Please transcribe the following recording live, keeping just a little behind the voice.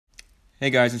Hey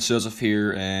guys, it's Joseph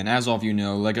here, and as all of you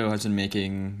know, LEGO has been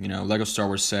making, LEGO Star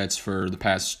Wars sets for the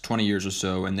past 20 years or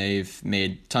so, and they've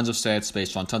made tons of sets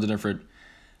based on tons of different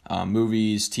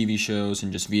movies, TV shows,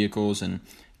 and just vehicles and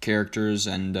characters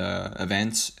and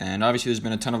events, and obviously there's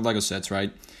been a ton of LEGO sets,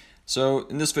 right? So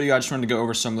in this video, I just wanted to go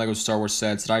over some LEGO Star Wars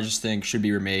sets that I just think should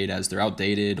be remade as they're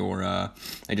outdated or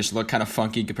they just look kind of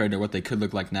funky compared to what they could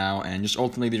look like now, and just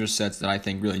ultimately these are sets that I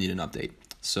think really need an update.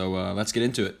 So let's get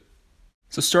into it.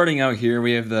 So starting out here,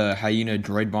 we have the Hyena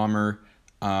Droid Bomber.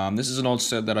 This is an old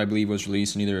set that I believe was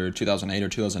released in either 2008 or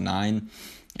 2009.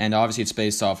 And obviously it's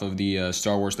based off of the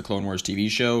Star Wars The Clone Wars TV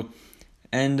show.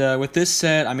 And with this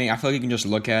set, I feel like you can just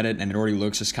look at it and it already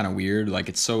looks just kind of weird. Like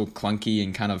it's so clunky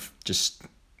and kind of just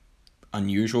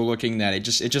unusual looking that it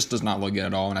just does not look good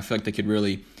at all. And I feel like they could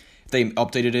really, if they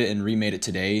updated it and remade it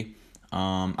today,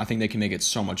 I think they can make it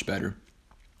so much better.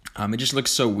 It just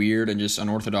looks so weird and just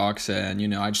unorthodox,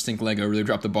 and I just think LEGO really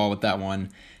dropped the ball with that one,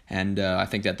 and I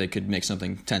think that they could make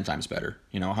something 10 times better,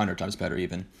 100 times better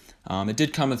even. It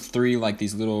did come with three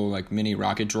these little mini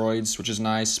rocket droids, which is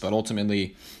nice, but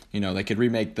ultimately, they could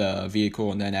remake the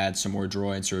vehicle and then add some more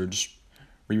droids or just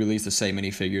re-release the same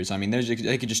minifigures.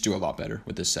 They could just do a lot better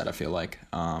with this set, I feel like.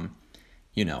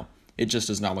 It just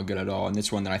does not look good at all, and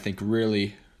it's one that I think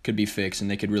really could be fixed, and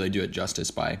they could really do it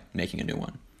justice by making a new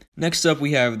one. Next up,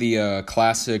 we have the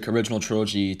classic original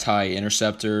trilogy TIE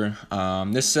Interceptor.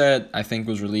 This set, I think,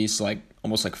 was released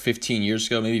almost 15 years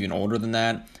ago, maybe even older than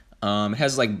that. It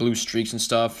has blue streaks and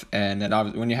stuff, and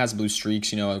when it has blue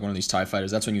streaks, like one of these TIE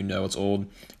fighters, that's when you know it's old.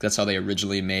 That's how they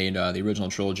originally made the original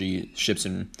trilogy ships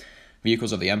and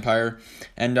vehicles of the Empire.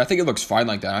 And I think it looks fine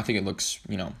like that. I think it looks,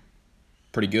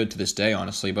 pretty good to this day,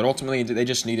 honestly. But ultimately, they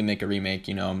just need to make a remake,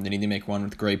 They need to make one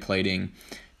with gray plating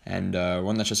and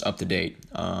one that's just up to date,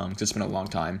 because it's been a long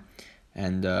time.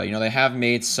 And they have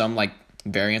made some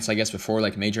variants, I guess, before,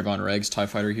 like Major Von Reg's TIE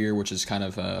Fighter here, which is kind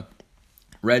of a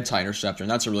red TIE Interceptor,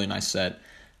 and that's a really nice set.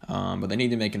 But they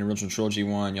need to make an original trilogy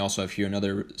one. You also have here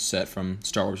another set from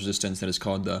Star Wars Resistance that is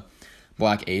called the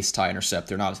Black Ace TIE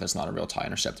Interceptor. That's not a real TIE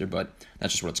Interceptor, but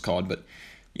that's just what it's called. But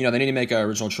they need to make an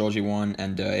original trilogy one,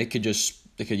 and it could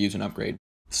use an upgrade.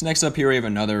 So next up here we have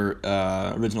another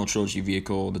original trilogy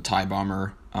vehicle, the TIE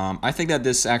Bomber. I think that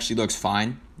this actually looks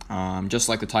fine, just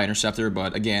like the TIE Interceptor,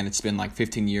 but again, it's been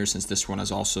 15 years since this one was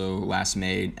also last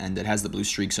made, and it has the blue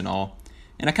streaks and all.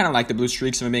 And I kind of like the blue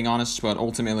streaks, if I'm being honest, but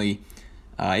ultimately,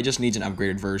 it just needs an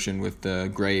upgraded version with the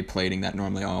gray plating that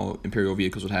normally all Imperial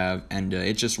vehicles would have, and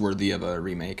it's just worthy of a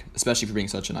remake, especially for being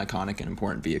such an iconic and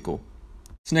important vehicle.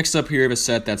 So next up here, we have a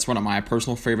set that's one of my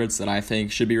personal favorites that I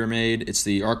think should be remade. It's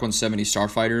the ARC 170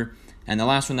 Starfighter, and the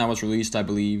last one that was released, I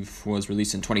believe, was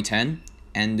released in 2010.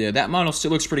 And that model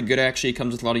still looks pretty good, actually. It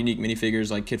comes with a lot of unique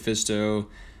minifigures like Kit Fisto,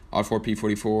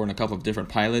 R4P44, and a couple of different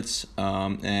pilots.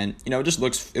 And it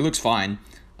looks fine.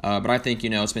 But I think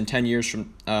it's been 10 years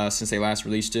since they last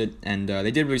released it, and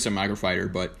they did release a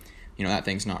microfighter, but that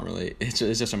thing's not really, it's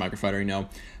just a microfighter,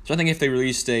 So I think if they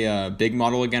released a big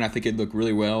model again, I think it'd look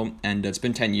really well, and it's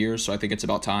been 10 years, so I think it's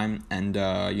about time, and,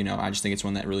 I just think it's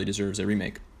one that really deserves a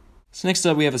remake. So next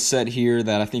up, we have a set here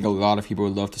that I think a lot of people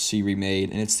would love to see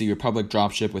remade, and it's the Republic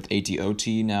dropship with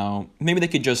AT-OT. Now, maybe they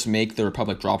could just make the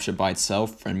Republic dropship by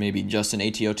itself, and maybe just an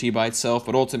AT-OT by itself,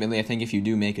 but ultimately, I think if you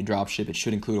do make a dropship, it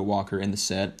should include a walker in the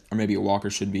set, or maybe a walker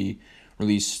should be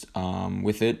released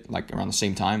with it, around the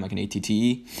same time, like an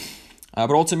AT-TE.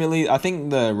 But ultimately, I think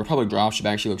the Republic dropship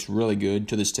actually looks really good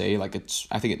to this day. I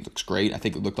think it looks great. I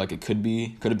think it looked like it could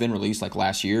have been released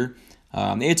last year.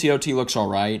 The AT-OT looks all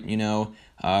right,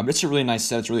 but it's a really nice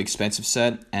set. It's a really expensive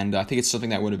set, and I think it's something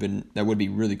that would be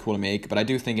really cool to make. But I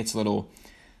do think it's a little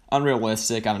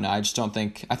unrealistic. I don't know. I just don't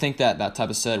think. I think that type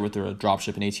of set with the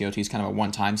dropship and AT-OT is kind of a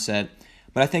one-time set.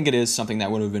 But I think it is something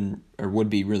that would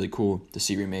be really cool to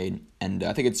see remade, and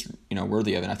I think it's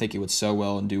worthy of it. I think it would sell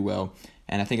well and do well.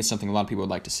 And I think it's something a lot of people would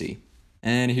like to see.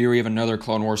 And here we have another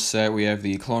Clone Wars set. We have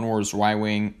the Clone Wars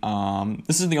Y-Wing.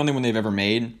 This is the only one they've ever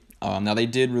made. Now, they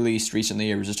did release recently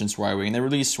a Resistance Y-Wing. And they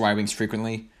release Y-Wings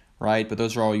frequently, right? But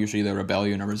those are all usually the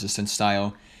Rebellion or Resistance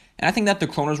style. And I think that the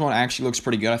Clone Wars one actually looks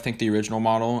pretty good. I think the original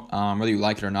model, whether you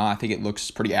like it or not, I think it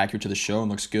looks pretty accurate to the show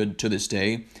and looks good to this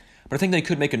day. But I think they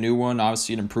could make a new one,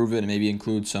 obviously, and improve it and maybe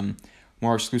include some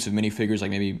more exclusive minifigures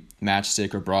like maybe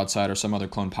Matchstick or Broadside or some other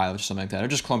clone pilots or something like that, or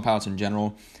just clone pilots in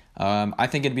general. I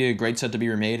think it'd be a great set to be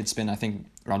remade. It's been, I think,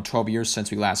 around 12 years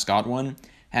since we last got one.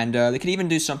 And they could even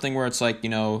do something where it's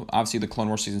obviously the Clone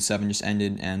Wars Season 7 just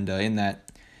ended, and in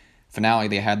that finale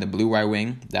they had the blue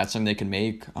Y-Wing. That's something they could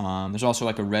make. There's also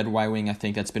a red Y-Wing, I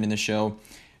think, that's been in the show.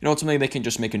 Ultimately, they can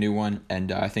just make a new one,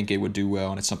 and I think it would do well,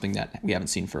 and it's something that we haven't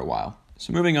seen for a while.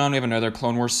 So moving on, we have another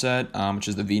Clone Wars set, which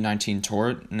is the V19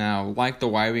 turret. Now, like the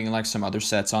Y-Wing and like some other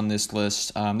sets on this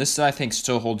list, this set I think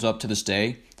still holds up to this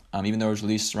day. Even though it was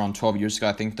released around 12 years ago,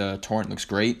 I think the turret looks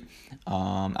great.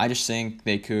 I just think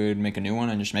they could make a new one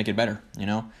and just make it better, you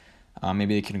know?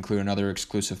 Maybe they could include another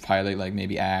exclusive pilot, like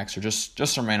maybe Axe, or just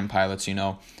some random pilots, you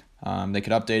know? They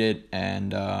could update it,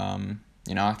 and,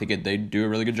 you know, I think they do a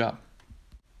really good job.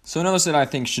 So another set I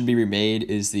think should be remade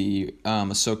is the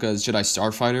Ahsoka's Jedi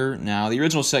Starfighter. Now, the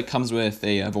original set comes with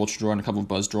a Vulture droid and a couple of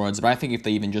Buzz droids, but I think if they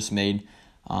even just made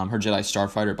her Jedi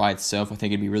Starfighter by itself, I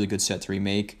think it'd be a really good set to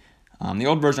remake. The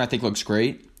old version I think looks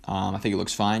great. I think it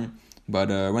looks fine. But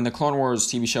when the Clone Wars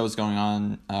TV show was going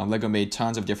on, LEGO made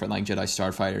tons of different like Jedi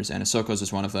Starfighters, and Ahsoka's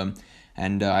is one of them.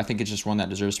 And I think it's just one that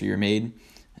deserves to be remade.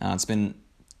 It's been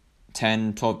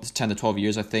 10 to 12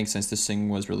 years, I think, since this thing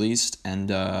was released, and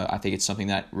I think it's something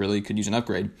that really could use an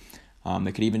upgrade.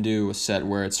 They could even do a set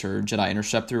where it's her Jedi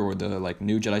Interceptor or the like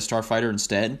new Jedi Starfighter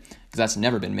instead, because that's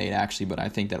never been made actually, but I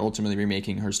think that ultimately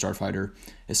remaking her Starfighter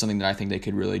is something that I think they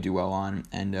could really do well on,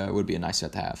 and it would be a nice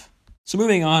set to have. So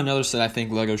moving on, another set I think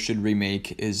LEGO should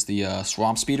remake is the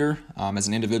Swamp Speeder as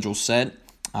an individual set.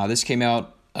 This came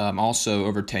out also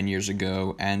over 10 years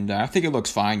ago, and I think it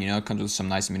looks fine, you know, it comes with some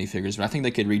nice minifigures, but I think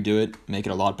they could redo it, make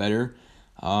it a lot better.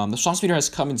 The Swamp Speeder has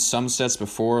come in some sets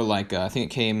before, like I think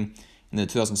it came in the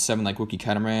 2007 like Wookiee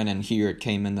Catamaran, and here it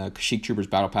came in the Kashyyyk Troopers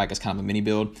Battle Pack as kind of a mini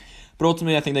build, but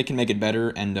ultimately I think they can make it better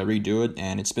and redo it,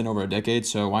 and it's been over a decade,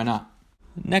 so why not?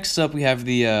 Next up, we have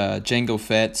the Jango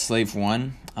Fett Slave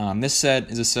 1. This set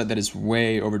is a set that is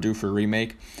way overdue for a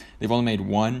remake. They've only made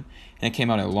one, and it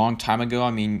came out a long time ago. I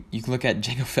mean, you can look at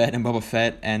Jango Fett and Boba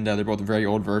Fett, and they're both very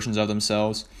old versions of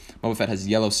themselves. Boba Fett has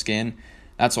yellow skin.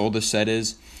 That's how old this set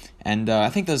is. And I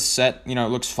think the set, you know, it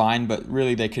looks fine, but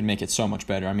really they could make it so much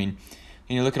better. I mean,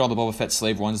 you look at all the Boba Fett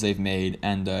Slave 1s they've made,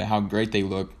 and how great they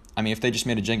look. I mean, if they just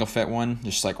made a Jango Fett one,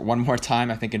 just like one more time,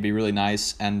 I think it'd be really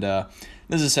nice. And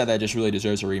this is a set that just really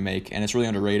deserves a remake, and it's really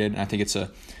underrated. And I think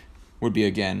would be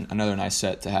again another nice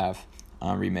set to have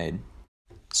remade.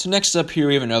 So next up here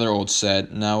we have another old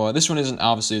set. Now this one is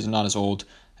not as old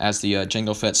as the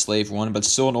Jango Fett Slave one, but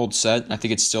still an old set. I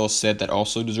think it's still a set that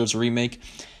also deserves a remake.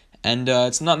 And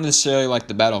it's not necessarily like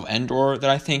the Battle of Endor that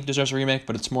I think deserves a remake,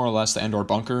 but it's more or less the Endor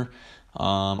bunker.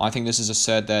 I think this is a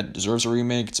set that deserves a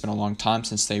remake. It's been a long time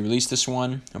since they released this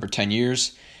one, over 10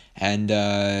 years. And,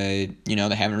 you know,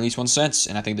 they haven't released one since,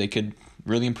 and I think they could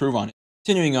really improve on it.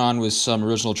 Continuing on with some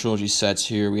original trilogy sets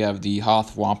here, we have the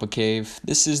Hoth Wampa Cave.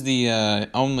 This is the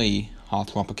only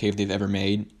Hoth Wampa Cave they've ever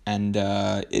made, and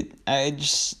I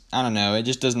don't know, it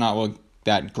just does not look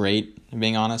that great,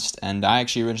 being honest. And I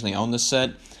actually originally owned this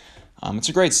set. It's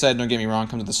a great set, don't get me wrong.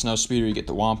 Comes with the Snow Speeder, you get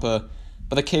the Wampa,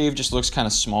 but the cave just looks kind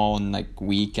of small and like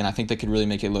weak, and I think they could really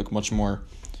make it look much more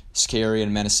scary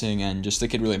and menacing, and just they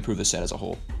could really improve the set as a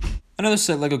whole. Another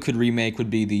set LEGO could remake would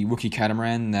be the Wookiee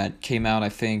Catamaran that came out, I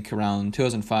think, around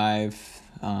 2005,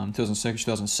 2006,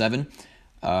 2007.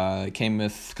 It came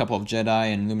with a couple of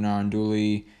Jedi and Luminar and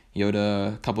Unduli,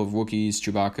 Yoda, a couple of Wookiees,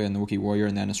 Chewbacca and the Wookiee Warrior,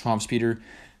 and then a Swamp Speeder.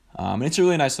 And it's a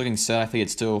really nice looking set. I think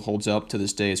it still holds up to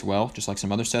this day as well, just like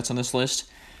some other sets on this list.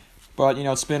 But, you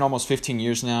know, it's been almost 15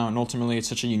 years now, and ultimately it's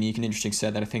such a unique and interesting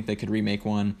set that I think they could remake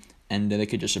one, and they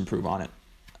could just improve on it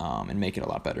and make it a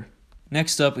lot better.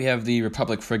 Next up, we have the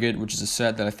Republic Frigate, which is a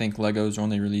set that I think LEGO's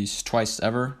only released twice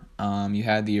ever. You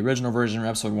had the original version from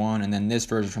Episode 1, and then this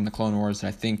version from the Clone Wars that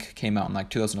I think came out in like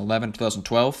 2011,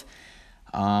 2012.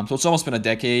 So it's almost been a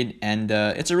decade, and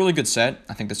it's a really good set.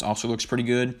 I think this also looks pretty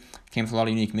good. Came with a lot of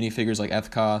unique minifigures like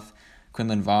Ethkoth,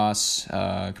 Quinlan Voss,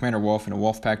 Commander Wolf, and a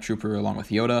Wolfpack Trooper along with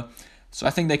Yoda. So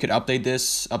I think they could update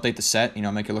the set, you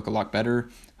know, make it look a lot better.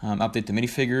 Update the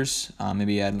minifigures,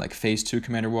 maybe add like Phase 2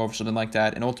 Commander Wolf or something like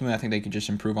that. And ultimately, I think they could just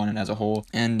improve on it as a whole.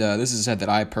 And this is a set that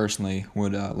I personally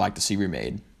would like to see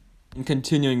remade. And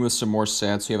continuing with some more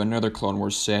sets, we have another Clone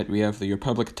Wars set. We have the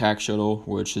Republic Attack Shuttle,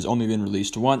 which has only been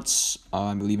released once,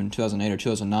 I believe in 2008 or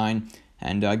 2009.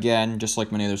 And again, just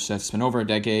like many other sets, it's been over a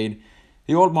decade.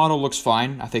 The old model looks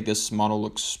fine. I think this model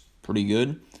looks pretty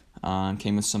good.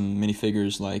 Came with some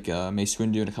minifigures like Mace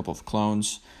Windu and a couple of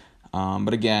clones.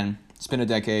 But again, it's been a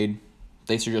decade.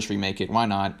 They should just remake it. Why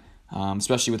not?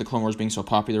 Especially with the Clone Wars being so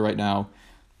popular right now.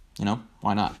 You know,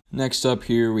 why not? Next up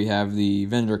here, we have the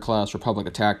Vendor-class Republic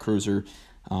Attack Cruiser.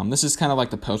 This is kind of like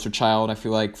the poster child, I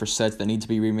feel like, for sets that need to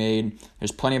be remade.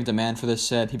 There's plenty of demand for this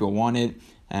set. People want it.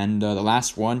 And the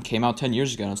last one came out 10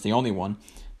 years ago, and it's the only one.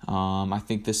 I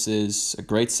think this is a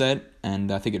great set,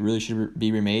 and I think it really should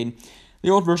be remade.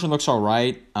 The old version looks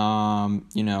alright.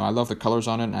 You know, I love the colors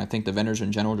on it, and I think the vendors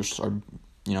in general just are,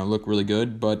 you know, look really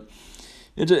good. But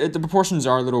The proportions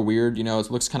are a little weird. You know,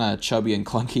 it looks kind of chubby and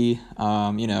clunky.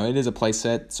 You know, it is a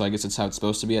playset, so I guess it's how it's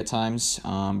supposed to be at times.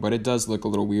 But it does look a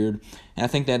little weird. And I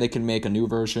think that they could make a new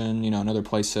version, you know, another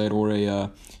playset or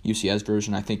a UCS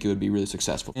version. I think it would be really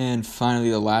successful. And finally,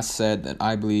 the last set that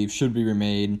I believe should be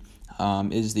remade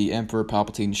is the Emperor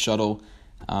Palpatine shuttle.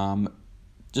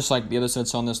 Just like the other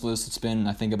sets on this list, it's been,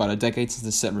 I think, about a decade since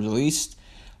the set was released.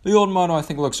 The old model, I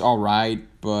think, looks alright,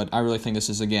 but I really think this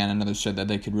is, again, another set that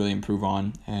they could really improve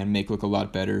on and make look a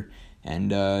lot better.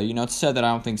 And, you know, it's a set that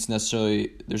I don't think it's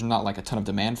necessarily, there's not, like, a ton of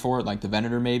demand for it, like the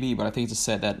Venator maybe, but I think it's a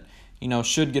set that, you know,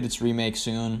 should get its remake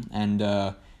soon, and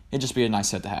it'd just be a nice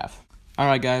set to have.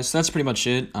 Alright, guys, that's pretty much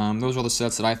it. Those are all the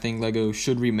sets that I think LEGO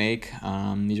should remake.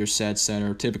 These are sets that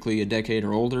are typically a decade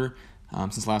or older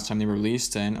since last time they were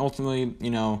released, and ultimately, you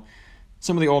know,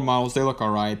 some of the old models, they look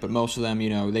alright, but most of them, you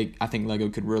know, I think LEGO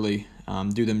could really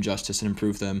do them justice and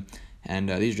improve them. And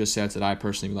these are just sets that I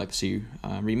personally would like to see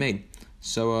remade.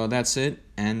 So that's it,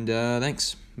 and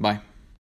thanks. Bye.